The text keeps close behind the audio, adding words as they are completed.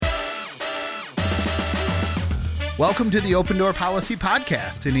Welcome to the Open Door Policy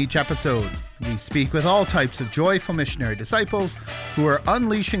Podcast. In each episode, we speak with all types of joyful missionary disciples who are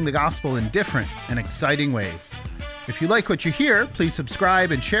unleashing the gospel in different and exciting ways. If you like what you hear, please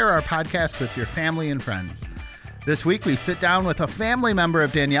subscribe and share our podcast with your family and friends. This week, we sit down with a family member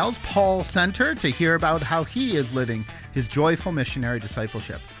of Danielle's, Paul Center, to hear about how he is living his joyful missionary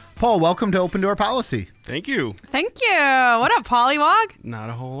discipleship. Paul, welcome to Open Door Policy. Thank you. Thank you. What up, Pollywog? Not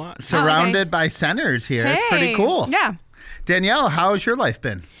a whole lot. Surrounded by centers here. It's pretty cool. Yeah. Danielle, how's your life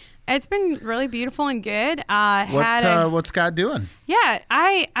been? It's been really beautiful and good. What's God doing? Yeah,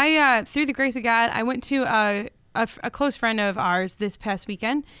 I through the grace of God, I went to a close friend of ours this past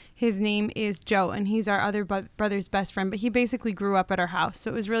weekend. His name is Joe, and he's our other brother's best friend, but he basically grew up at our house. So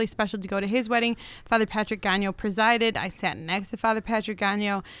it was really special to go to his wedding. Father Patrick Gagno presided. I sat next to Father Patrick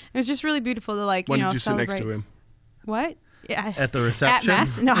Gagno. It was just really beautiful to When did you celebrate. sit next to him? What? Yeah. At the reception? At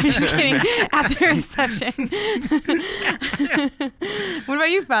Mass? No, I'm just kidding. At the reception. What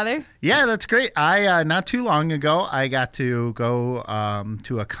about you, Father? Yeah, that's great. I not too long ago, I got to go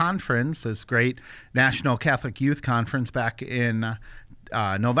to a conference, this great National Catholic Youth Conference back in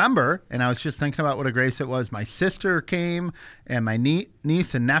November, and I was just thinking about what a grace it was. My sister came, and my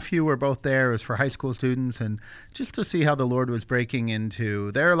niece and nephew were both there. It was for high school students, and just to see how the Lord was breaking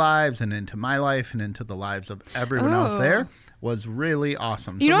into their lives and into my life and into the lives of everyone else there was really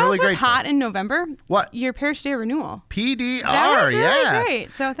awesome. You know really what was hot in November? What? Your Parish Day of Renewal. PDR, That was really yeah. great.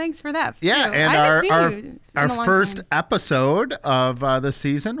 So thanks for that. Yeah, too. and I haven't seen you our in a long first time. episode of the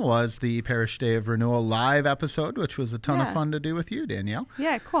season was the Parish Day of Renewal live episode, which was a ton of fun to do with you, Danielle.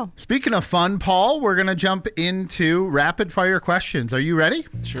 Yeah, cool. Speaking of fun, Paul, we're going to jump into rapid fire questions. Are you ready?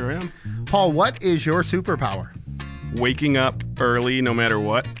 Sure am. Paul, what is your superpower? Waking up early no matter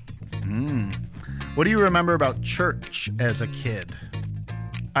what. What do you remember about church as a kid?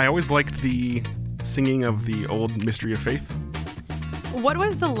 I always liked the singing of the old Mystery of Faith. What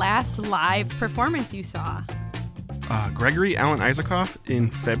was the last live performance you saw? Gregory Alan Isaacoff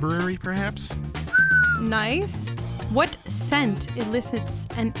in February, perhaps? Nice. What scent elicits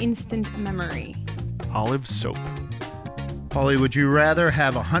an instant memory? Olive soap. Paulie, would you rather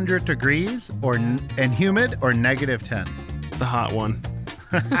have 100 degrees and humid or negative 10? The hot one.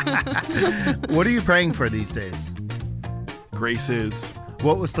 What are you praying for these days? Grace's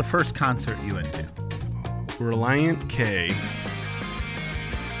What was the first concert you went to? Reliant K.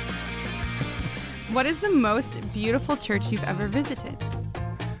 What is the most beautiful church you've ever visited?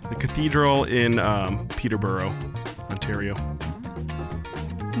 The cathedral in Peterborough, Ontario.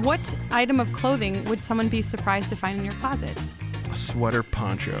 What item of clothing would someone be surprised to find in your closet? A sweater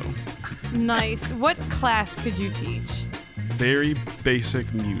poncho. Nice. What class could you teach? Very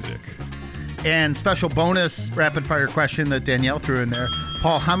basic music. And special bonus rapid fire question that Danielle threw in there.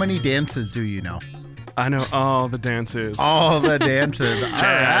 Paul, how many dances do you know? I know all the dances. All the dances.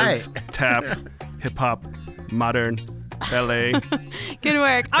 Jazz, All right. tap, hip hop, modern, ballet. Good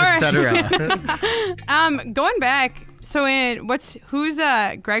work. All right. Etc. Going back. So who's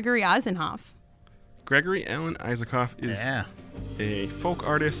Gregory Eisenhoff? Gregory Alan Isaacoff is a folk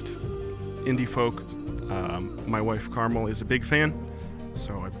artist, indie folk. My wife Carmel is a big fan,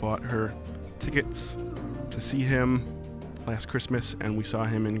 so I bought her tickets to see him last Christmas, and we saw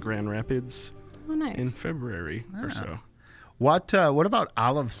him in Grand Rapids in February or so. What about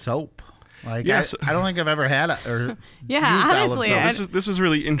olive soap? Like, Yes. I don't think I've ever had it or Yeah, used honestly, olive soap. This was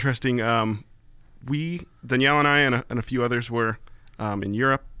really interesting. Danielle and I and a few others were in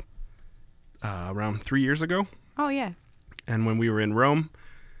Europe around 3 years ago. Oh, yeah. And when we were in Rome,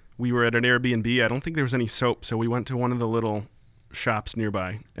 we were at an Airbnb. I don't think there was any soap, so we went to one of the little shops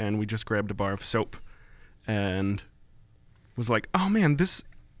nearby, and we just grabbed a bar of soap and was like, oh man,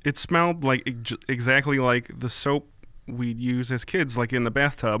 it smelled like exactly like the soap we'd use as kids, like in the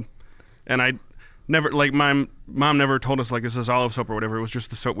bathtub. And I never, like, my mom never told us, like, this is olive soap or whatever. It was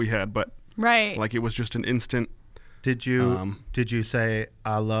just the soap we had, but Right. like it was just an instant. Did you say,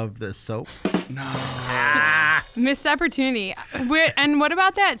 I love this soap? No. Missed opportunity. And what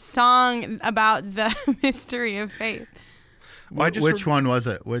about that song about the mystery of faith? Well, Which one was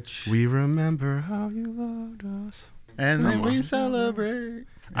it? We remember how you loved us. And then we celebrate.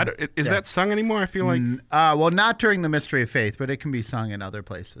 Is that sung anymore? I feel like. Well, not during the Mystery of Faith, but it can be sung in other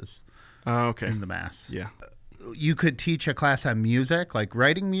places. Okay. In the Mass. Yeah. You could teach a class on music, like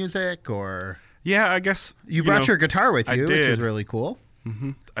writing music, or... Yeah, I guess. You brought your guitar with you, which is did. really cool.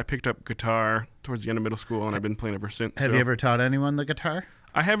 Mm-hmm. I picked up guitar towards the end of middle school, and I've been playing ever since. Have you ever taught anyone the guitar?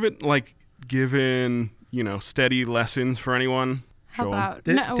 I haven't, given, steady lessons for anyone. How show 'em.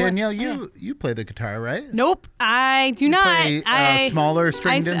 about Danielle, yeah. you play the guitar, right? Nope, I do not. Play a smaller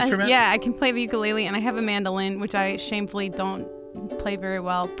stringed I- instrument? Yeah, I can play the ukulele, and I have a mandolin, which I shamefully don't play very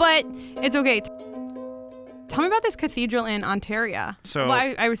well, but it's okay. Tell me about this cathedral in Ontario. So-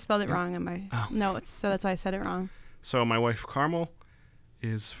 well, I spelled it wrong in my Oh. notes, so that's why I said it wrong. So my wife Carmel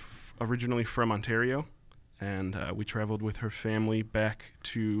is originally from Ontario, and we traveled with her family back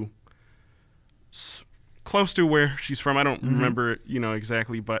to close to where she's from. I don't remember,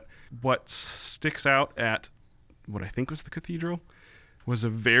 exactly, but what sticks out at what I think was the cathedral was a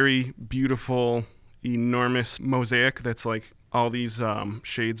very beautiful, enormous mosaic that's like all these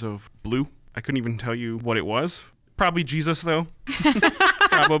shades of blue. I couldn't even tell you what it was. Probably Jesus, though.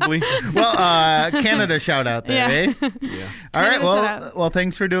 Probably. Well, Canada shout out there, Yeah. eh? Yeah. All right. Canada shout Well,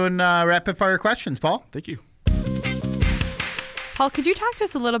 thanks for doing rapid fire questions, Paul. Thank you. Paul, could you talk to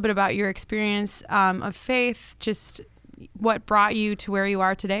us a little bit about your experience of faith, just what brought you to where you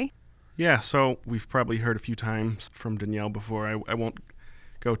are today? Yeah, so we've probably heard a few times from Danielle before. I won't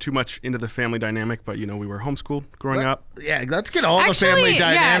go too much into the family dynamic, but, we were homeschooled growing up. Yeah, let's get all the family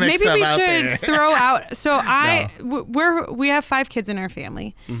dynamic maybe stuff we out should there. throw out. So we have 5 kids in our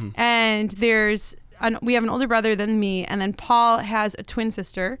family, and we have an older brother than me, and then Paul has a twin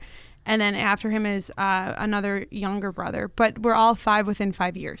sister, and then after him is another younger brother. But we're all 5 within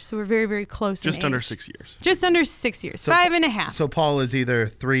 5 years, so we're very, very close. Just in under age. 6 years. Just under 6 years, So 5 and a half. So Paul is either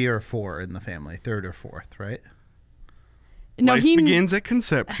 3 or 4 in the family, 3rd or 4th, right? no, Life he begins at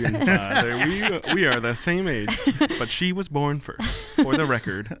conception. We are the same age, but she was born first, for the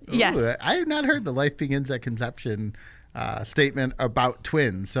record. Yes. Ooh, I have not heard the life begins at conception statement about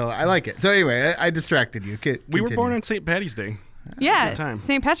twins, so I like it. So anyway, I distracted you. We were Continue. born on St. Patty's Day. Yeah, time.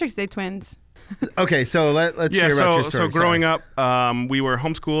 St. Patrick's Day twins. Okay, so let's Yeah, hear about your so story. growing Sorry. up, we were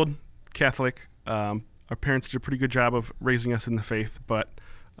homeschooled, Catholic. Our parents did a pretty good job of raising us in the faith, but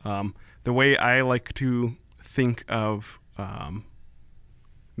the way I like to think of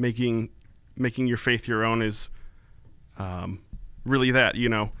making your faith your own is really that,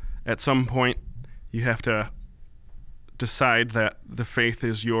 at some point you have to decide that the faith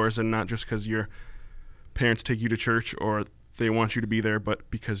is yours, and not just because your parents take you to church or they want you to be there,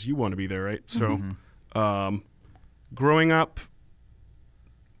 but because you want to be there, right? So growing up,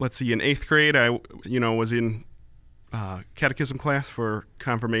 let's see, in 8th grade, I was in catechism class for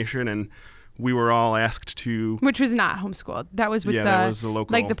confirmation, and we were all asked to... Which was not homeschooled. That was with that was the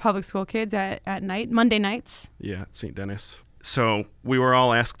local... like the public school kids at night, Monday nights. Yeah, at St. Dennis. So we were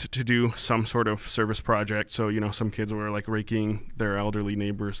all asked to do some sort of service project. So, some kids were like raking their elderly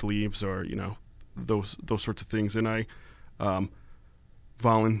neighbors' leaves, or, those sorts of things. And I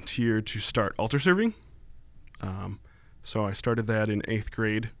volunteered to start altar serving. So I started that in 8th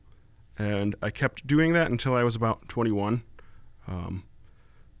grade, and I kept doing that until I was about 21.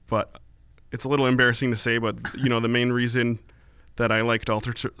 But it's a little embarrassing to say, but, the main reason that I liked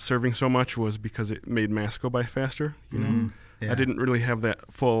altar serving so much was because it made Mass go by faster. Yeah. I didn't really have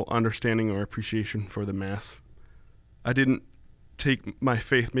that full understanding or appreciation for the Mass. I didn't take my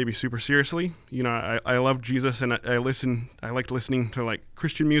faith maybe super seriously. I loved Jesus, and I liked listening to like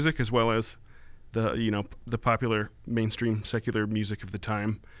Christian music as well as the popular mainstream secular music of the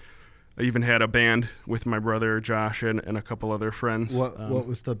time. I even had a band with my brother Josh and a couple other friends. What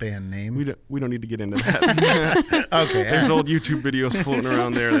was the band name? We don't need to get into that. Okay. There's old YouTube videos floating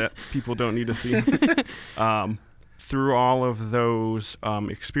around there that people don't need to see. Through all of those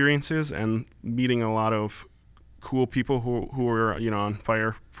experiences and meeting a lot of cool people who were on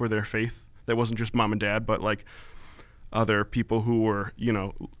fire for their faith, that wasn't just mom and dad, but like other people who were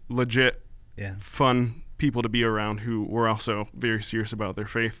legit fun people to be around, who were also very serious about their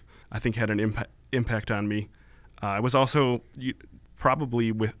faith, I think had an impact on me. I was also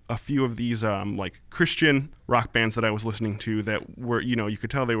probably with a few of these like Christian rock bands that I was listening to that were, you could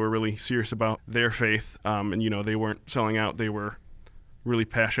tell they were really serious about their faith, and they weren't selling out. They were really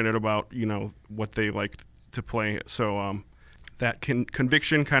passionate about what they liked to play. So that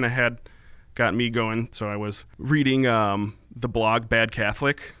conviction kind of had got me going. So I was reading the blog Bad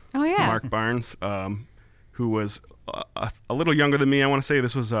Catholic. Oh yeah. Mark Barnes, who was a little younger than me. I want to say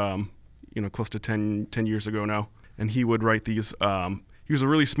this was close to 10 years ago now. And he would write these. He was a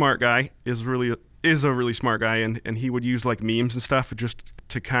really smart guy. Is a really smart guy, and he would use like memes and stuff just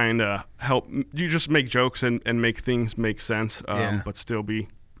to kind of help you just make jokes and make things make sense, but still be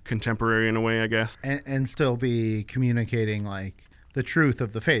contemporary in a way, I guess. And still be communicating like the truth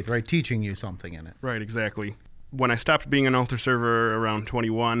of the faith, right? Teaching you something in it. Right, exactly. When I stopped being an altar server around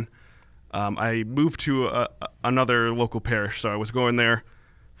 21, I moved to another local parish. So I was going there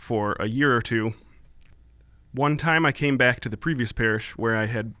for a year or two. one time I came back to the previous parish where I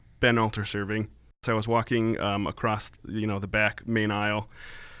had been altar serving. So I was walking across, the back main aisle,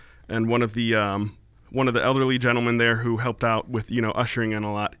 and one of the elderly gentlemen there who helped out with, ushering and a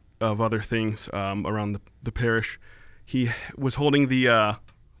lot of other things around the parish, he was holding the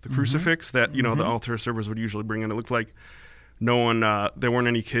crucifix that, the altar servers would usually bring in. It looked like there weren't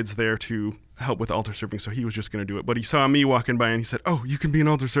any kids there to help with altar serving, so he was just going to do it. But he saw me walking by and he said, "Oh, you can be an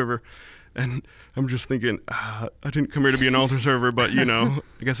altar server." And I'm just thinking, I didn't come here to be an altar server, but, I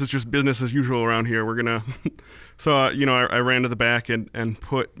guess it's just business as usual around here. We're going to... So, I ran to the back and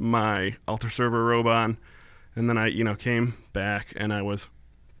put my altar server robe on. And then I, came back and I was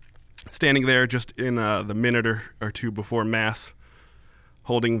standing there just in the minute or two before Mass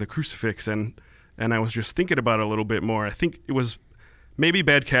holding the crucifix. And I was just thinking about it a little bit more. I think it was maybe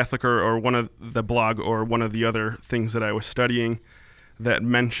Bad Catholic or one of the blog or one of the other things that I was studying that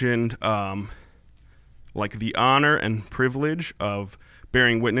mentioned like the honor and privilege of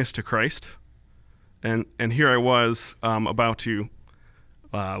bearing witness to Christ. And here I was about to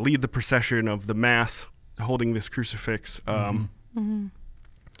lead the procession of the Mass holding this crucifix.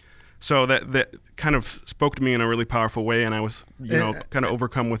 So that kind of spoke to me in a really powerful way, and I was, kind of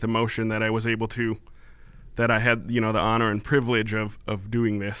overcome with emotion that I was able to, that I had, the honor and privilege of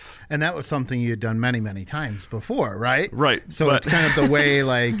doing this. And that was something you had done many, many times before, right? Right. So it's kind of the way,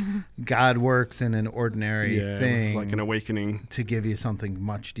 like, God works in an ordinary thing. It was like an awakening. To give you something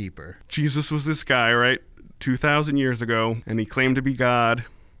much deeper. Jesus was this guy, right, 2,000 years ago, and he claimed to be God,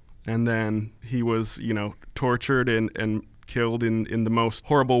 and then he was, tortured and killed in the most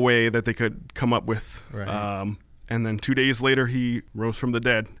horrible way that they could come up with. Right. And then 2 days later, he rose from the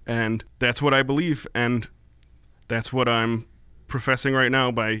dead. And that's what I believe, and that's what I'm professing right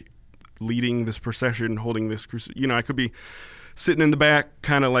now by leading this procession, holding this crucifix. I could be sitting in the back,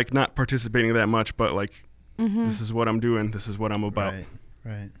 kind of like not participating that much, but like, this is what I'm doing. This is what I'm about.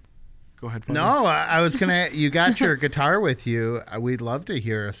 Right. Go ahead, Father. No, I was going to, you got your guitar with you. We'd love to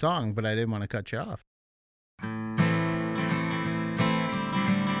hear a song, but I didn't want to cut you off.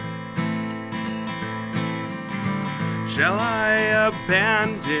 Shall I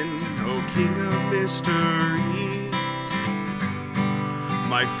abandon, O King of Mysteries,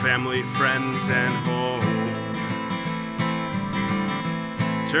 my family, friends, and home?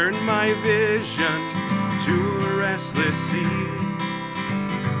 Turn my vision to a restless sea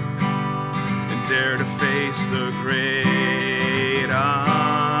and dare to face the great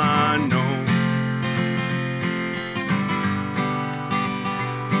unknown.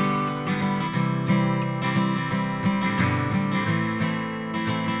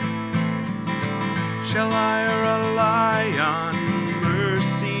 Shall I rely on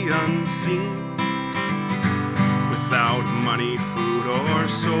mercy unseen, without money, food, or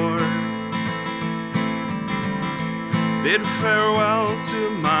sword? Bid farewell to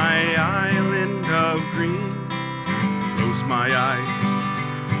my island of green, close my eyes,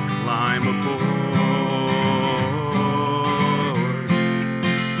 climb aboard.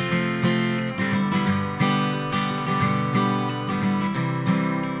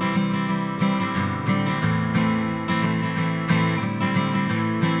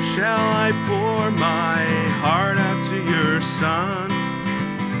 Shall I pour my heart out to your Son,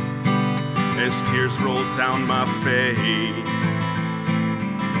 as tears roll down my face?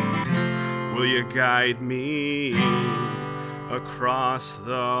 Will you guide me across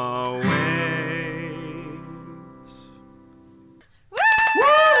the waves? Woo!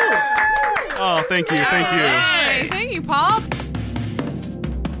 Oh, thank you. Hey, thank you, Paul.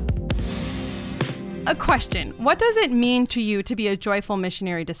 A question. What does it mean to you to be a joyful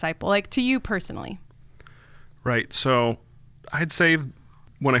missionary disciple? Like, to you personally? Right. So I'd say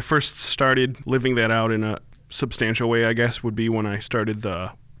when I first started living that out in a substantial way, I guess, would be when I started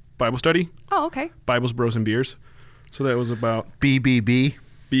the Bible study. Oh, okay. Bibles, Bros, and Beers. So that was about... BBB?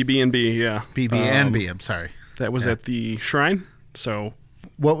 BB&B, yeah. BB&B, I'm sorry. That was at the shrine. So...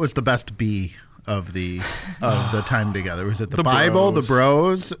 What was the best B of the time together? Was it the The Bible, Bros. the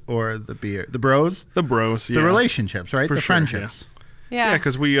Bros, or the beer? The Bros? The Bros, yeah. The relationships, right? For the sure, friendships. Yeah. Yeah,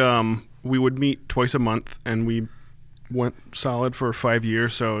 because we would meet twice a month, and we went solid for 5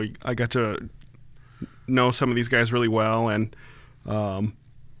 years. So I got to know some of these guys really well, and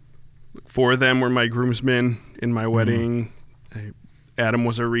 4 of them were my groomsmen in my wedding. Adam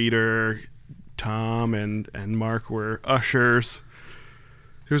was a reader. Tom and Mark were ushers.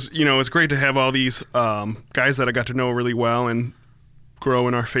 It was, it was great to have all these guys that I got to know really well and grow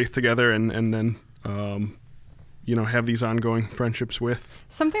in our faith together, and then have these ongoing friendships with.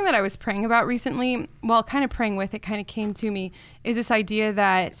 Something that I was praying about recently, well, kind of praying with, it kind of came to me, is this idea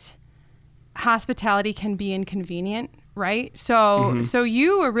that hospitality can be inconvenient, right? So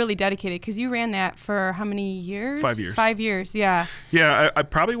you were really dedicated because you ran that for how many years? 5 years. 5 years, yeah. Yeah, I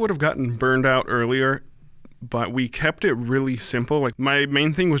probably would have gotten burned out earlier, but we kept it really simple. Like, my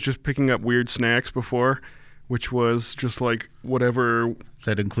main thing was just picking up weird snacks before, which was just like whatever. Does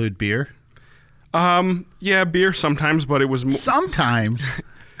that include beer? Yeah, beer sometimes, but it was Sometimes.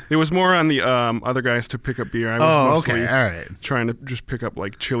 it was more on the other guys to pick up beer. I was mostly okay, all right. trying to just pick up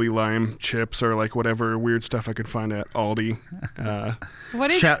like chili lime chips or like whatever weird stuff I could find at Aldi.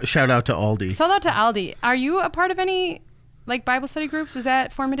 What is Shout out to Aldi. Shout out to Aldi. Are you a part of any like Bible study groups? Was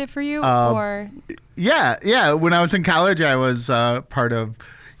that formative for you, or? Yeah. When I was in college, I was part of,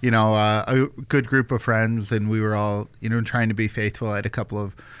 a good group of friends, and we were all, trying to be faithful. I had a couple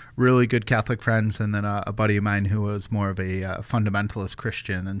of really good Catholic friends, and then a buddy of mine who was more of a fundamentalist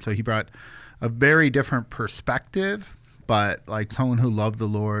Christian, and so he brought a very different perspective, but like someone who loved the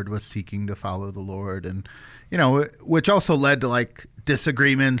Lord, was seeking to follow the Lord, and which also led to like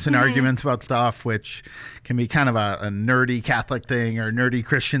disagreements and arguments about stuff, which can be kind of a nerdy Catholic thing or nerdy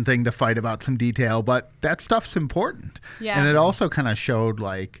Christian thing to fight about some detail, but that stuff's important. Yeah. And it also kind of showed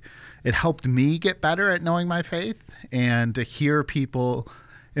like it helped me get better at knowing my faith, and to hear people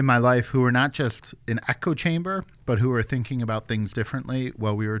in my life who were not just an echo chamber, but who were thinking about things differently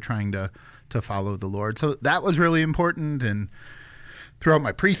while we were trying to follow the Lord. So that was really important. And throughout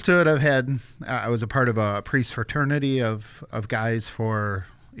my priesthood, I was a part of a priest fraternity of guys for,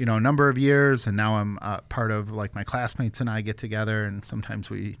 a number of years. And now I'm part of like my classmates and I get together, and sometimes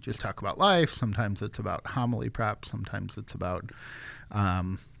we just talk about life. Sometimes it's about homily prep. Sometimes it's about,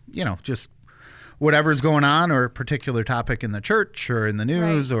 just whatever's going on, or a particular topic in the church or in the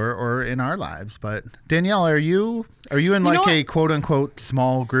news, or in our lives. But Danielle, are you in like a quote unquote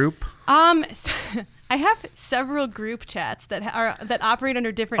small group? So I have several group chats that operate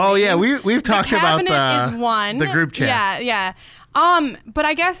under different. Oh names. yeah, we've talked about is one. The group chats. Yeah. But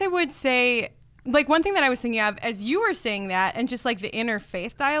I guess I would say, like, one thing that I was thinking of as you were saying that, and just like the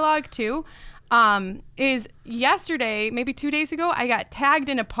interfaith dialogue too, is yesterday, maybe 2 days ago, I got tagged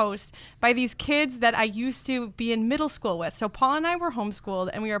in a post by these kids that I used to be in middle school with. So Paul and I were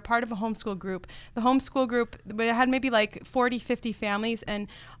homeschooled, and we were part of a homeschool group. The homeschool group, we had maybe like 40, 50 families, and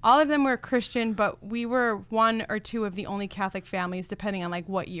all of them were Christian, but we were one or two of the only Catholic families, depending on like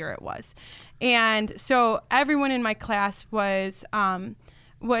what year it was. And so everyone in my class was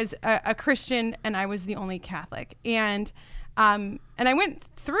a Christian, and I was the only Catholic. And I went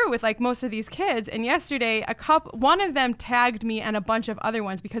through with like most of these kids, and yesterday one of them tagged me and a bunch of other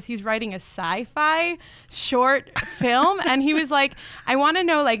ones because he's writing a sci-fi short film, and he was like, I want to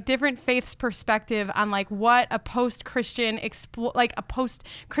know like different faiths perspective on like what a post-Christian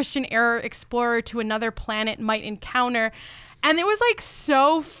era explorer to another planet might encounter. And it was like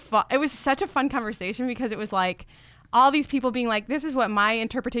so fun. It was such a fun conversation because it was like all these people being like, this is what my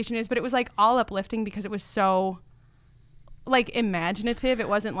interpretation is, but it was like all uplifting because it was so like imaginative. It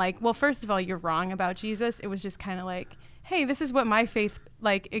wasn't like, well, first of all, you're wrong about Jesus. It was just kind of like, hey, this is what my faith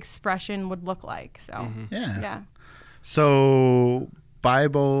like expression would look like. So yeah. So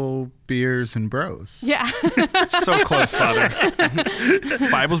Bible, beers, and bros. Yeah. So close, Father.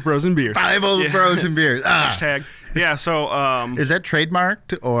 Bibles, bros, and beers. Bible, bros, and beers. Hashtag. Yeah, so is that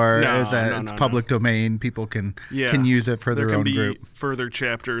trademarked, or no, is that no, public domain? People can use it for their own group. There can be further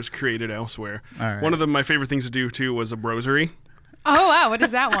chapters created elsewhere. All right. One of my favorite things to do too was a brosary. Oh wow, what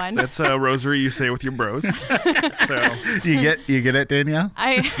is that one? That's a rosary you say with your bros. So you get it, Danielle?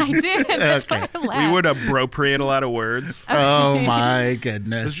 I did. That's Okay. why I laughed. we would appropriate a lot of words. Oh my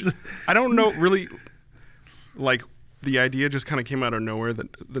goodness! I don't know really, like, the idea just kind of came out of nowhere, the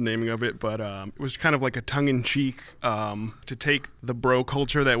naming of it, but it was kind of like a tongue-in-cheek to take the bro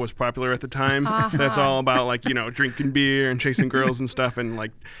culture that was popular at the time. That's all about like drinking beer and chasing girls and stuff, and like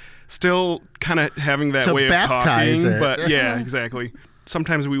still kind of having that To way of baptize talking. it. But yeah, exactly.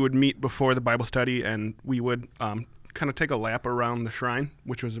 Sometimes we would meet before the Bible study, and we would kind of take a lap around the shrine,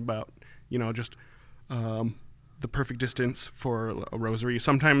 which was about just the perfect distance for a rosary.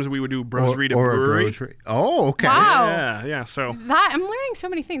 Sometimes we would do brosary to brewery. A brosary. Oh, okay. Wow. Yeah. So I'm learning so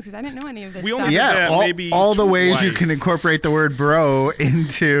many things because I didn't know any of this We stuff. only- Yeah, maybe all the ways you twice. can incorporate the word bro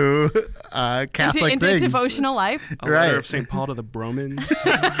into Catholic into things. devotional life. a Right. letter of St. Paul to the Bromans,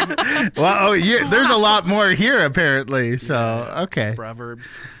 Well, there's a lot more here apparently. So okay.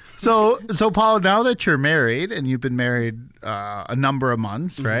 Proverbs. So Paul, now that you're married and you've been married a number of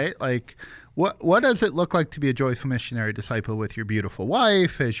months, right? Like, what does it look like to be a joyful missionary disciple with your beautiful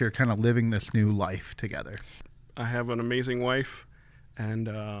wife as you're kind of living this new life together? I have an amazing wife, and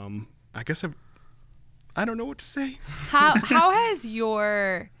I guess I don't know what to say. How has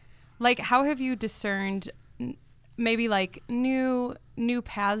your Like, how have you discerned maybe like new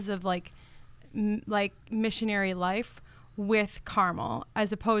paths of like missionary life with Carmel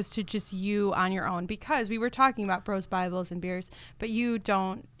as opposed to just you on your own? Because we were talking about Bros Bibles and beers, but you're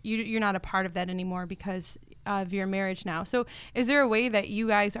not a part of that anymore because of your marriage now. So is there a way that you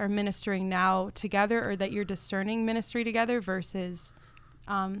guys are ministering now together, or that you're discerning ministry together versus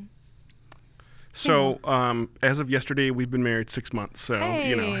as of yesterday, we've been married 6 months, so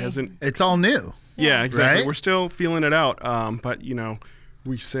hasn't. It's all new. Yeah, exactly. Right? We're still feeling it out, but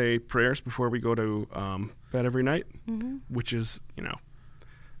we say prayers before we go to bed every night, which is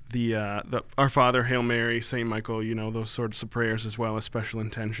the Our Father, Hail Mary, Saint Michael, those sorts of prayers, as well as special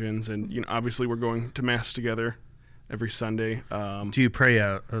intentions, and obviously we're going to mass together every Sunday. Do you pray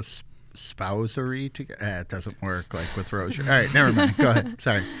a spousery together? It doesn't work like with rosary. All right, never mind. Go ahead.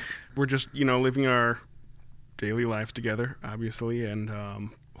 Sorry. We're just living our daily lives together, obviously,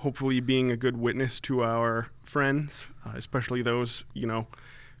 and hopefully being a good witness to our friends, especially those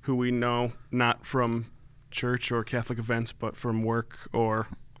who we know not from church or Catholic events, but from work or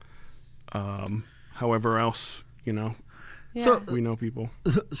however else Yeah. So we know people.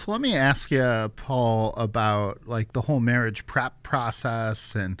 So let me ask you, Paul, about like the whole marriage prep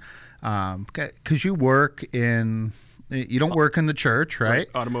process, and because you work you don't work in the church, right?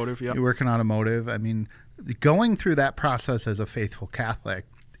 Automotive, yeah. You work in automotive. I mean, going through that process as a faithful Catholic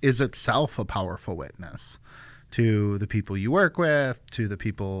is itself a powerful witness to the people you work with, to the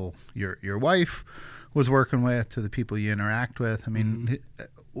people your wife was working with, to the people you interact with. I mean,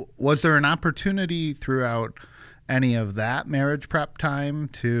 was there an opportunity throughout any of that marriage prep time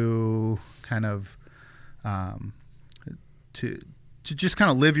to kind of to just kind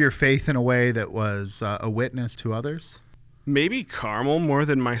of live your faith in a way that was a witness to others? Maybe Carmel more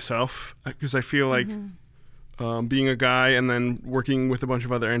than myself, because I feel like being a guy and then working with a bunch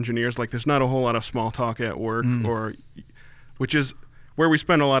of other engineers, like there's not a whole lot of small talk at work, which is where we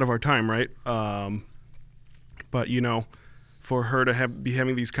spend a lot of our time, right? But for her to be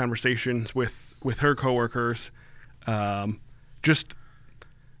having these conversations with her coworkers, just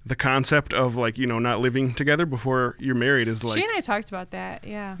the concept of like not living together before you're married is like, she and I talked about that.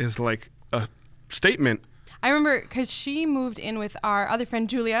 Yeah, is like a statement. I remember because she moved in with our other friend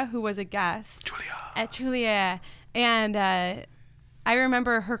Julia, who was a guest. Julia. And I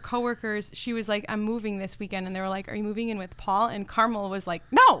remember her coworkers, she was like, I'm moving this weekend. And they were like, are you moving in with Paul? And Carmel was like,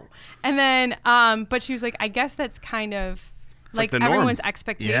 no. And then, but she was like, I guess that's kind of like everyone's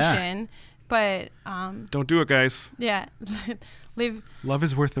expectation. Yeah. But don't do it, guys. Yeah. Love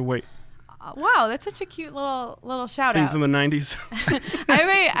is worth the wait. Wow, that's such a cute little shout Thing out. from the 90s.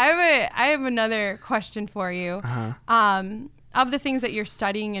 I have another question for you. Uh-huh. Of the things that you're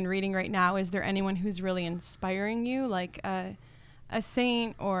studying and reading right now, is there anyone who's really inspiring you, like a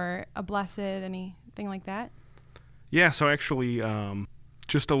saint or a blessed, anything like that? Yeah, so actually,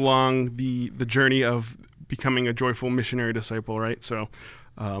 just along the journey of becoming a joyful missionary disciple, right? So,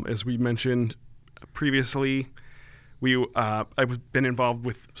 as we mentioned previously, I've been involved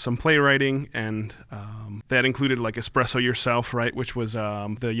with some playwriting, and that included like Espresso Yourself, right, which was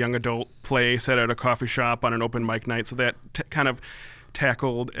the young adult play set at a coffee shop on an open mic night. So that kind of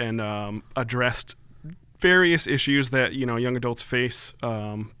tackled and addressed various issues that young adults face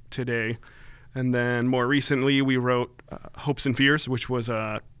today. And then more recently, we wrote Hopes and Fears, which was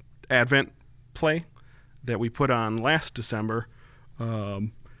a Advent play that we put on last December,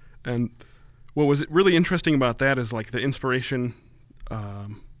 and what was really interesting about that is like the inspiration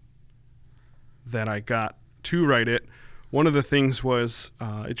that I got to write it. One of the things was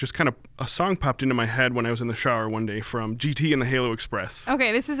it just kind of a song popped into my head when I was in the shower one day from GT and the Halo Express.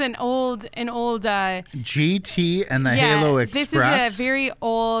 Okay, this is an old GT and the Halo Express. This is a very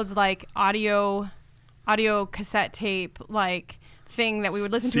old like audio cassette tape like thing that we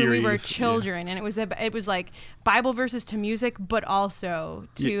would listen to when we were children, and it was like Bible verses to music, but also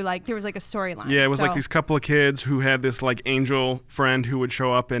to like there was like a storyline. Yeah, it was like these couple of kids who had this like angel friend who would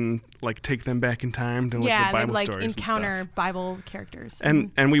show up and like take them back in time to like the Bible like stories encounter and stuff. Bible characters.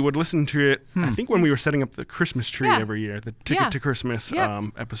 And we would listen to it. I think when we were setting up the Christmas tree every year, the Ticket to Christmas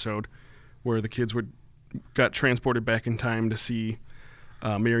episode, where the kids got transported back in time to see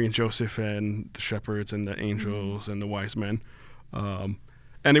Mary and Joseph and the shepherds and the angels and the wise men.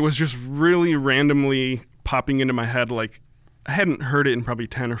 And it was just really randomly popping into my head. Like I hadn't heard it in probably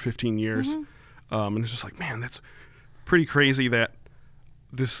 10 or 15 years. And it's just like, man, that's pretty crazy that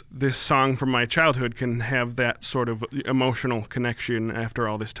this song from my childhood can have that sort of emotional connection after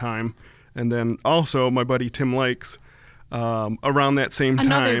all this time. And then also my buddy Tim Likes, around that same time.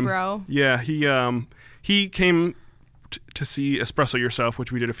 Another bro. Yeah, he came to see Espresso Yourself,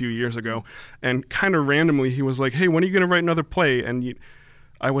 which we did a few years ago, and kind of randomly he was like, "Hey, when are you going to write another play?" And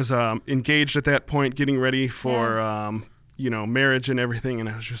I was engaged at that point, getting ready for marriage and everything, and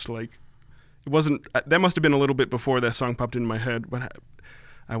I was just like, it wasn't. That must have been a little bit before that song popped into my head, but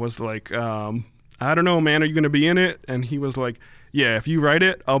I was like, I don't know, man, are you going to be in it? And he was like, yeah, if you write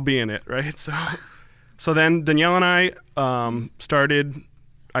it, I'll be in it, right? So then Danielle and I started.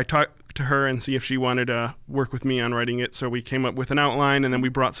 I talked to her and see if she wanted to work with me on writing it. So we came up with an outline, and then we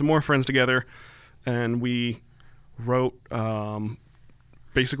brought some more friends together, and we wrote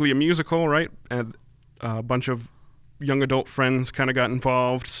basically a musical, right? And a bunch of young adult friends kind of got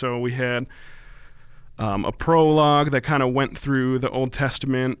involved. So we had a prologue that kind of went through the Old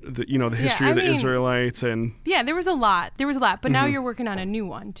Testament, the history of the Israelites, and there was a lot. But now you're working on a new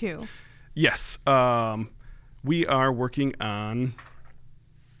one too. Yes, we are working on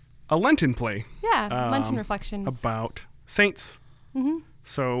a Lenten play. Yeah, Lenten reflections about saints. Mm-hmm.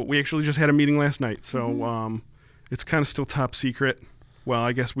 So we actually just had a meeting last night. So it's kind of still top secret. Well,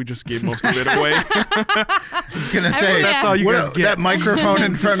 I guess we just gave most of it away. I was going to say, that's all you guys get. That microphone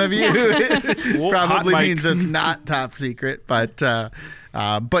in front of you probably hot means it's not top secret, but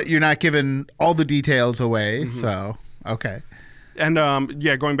you're not giving all the details away, so, okay. And,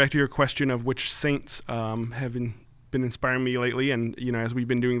 going back to your question of which saints have been inspiring me lately, and, as we've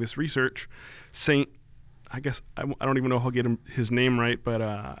been doing this research, Saint, I guess, I don't even know if I'll get his name right,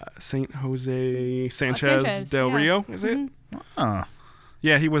 but Saint Jose Sanchez del Rio, is it? Oh.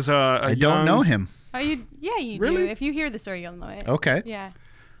 Yeah, he was I don't know him. Oh, you Really? do. If you hear the story, you'll know it. Okay. Yeah.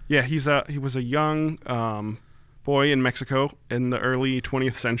 Yeah, he was a young boy in Mexico in the early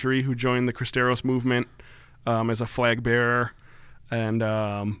 20th century who joined the Cristeros movement as a flag bearer, and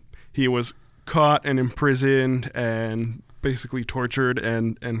he was caught and imprisoned and basically tortured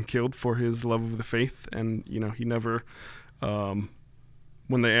and killed for his love of the faith. And he never,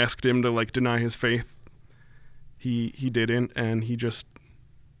 when they asked him to deny his faith, he didn't, and he just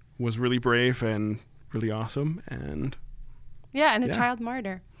was really brave and really awesome, and a child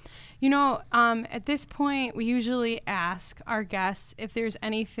martyr. At this point, we usually ask our guests if there's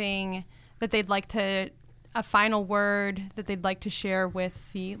anything that they'd like a final word that they'd like to share with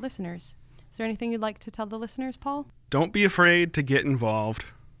the listeners. Is there anything you'd like to tell the listeners, Paul? Don't be afraid to get involved.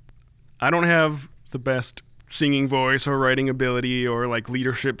 I don't have the best singing voice or writing ability or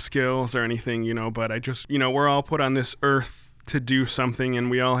leadership skills or anything, but I just, we're all put on this earth to do something,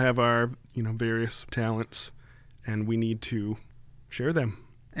 and we all have our, various talents, and we need to share them.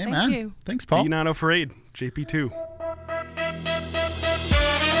 Amen. Thank you. Thanks, Paul. Be not afraid. JP2.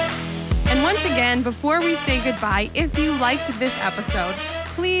 And once again, before we say goodbye, if you liked this episode,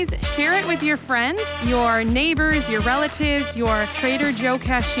 please share it with your friends, your neighbors, your relatives, your Trader Joe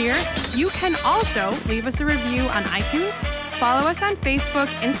cashier. You can also leave us a review on iTunes. Follow us on Facebook,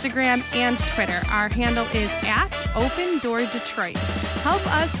 Instagram, and Twitter. Our handle is @OpenDoorDetroit. Help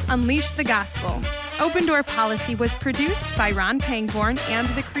us unleash the gospel. Open Door Policy was produced by Ron Pangborn and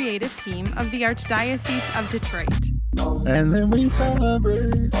the creative team of the Archdiocese of Detroit. And then we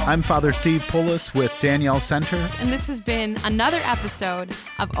celebrate. I'm Father Steve Poulos with Danielle Center. And this has been another episode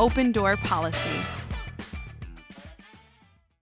of Open Door Policy.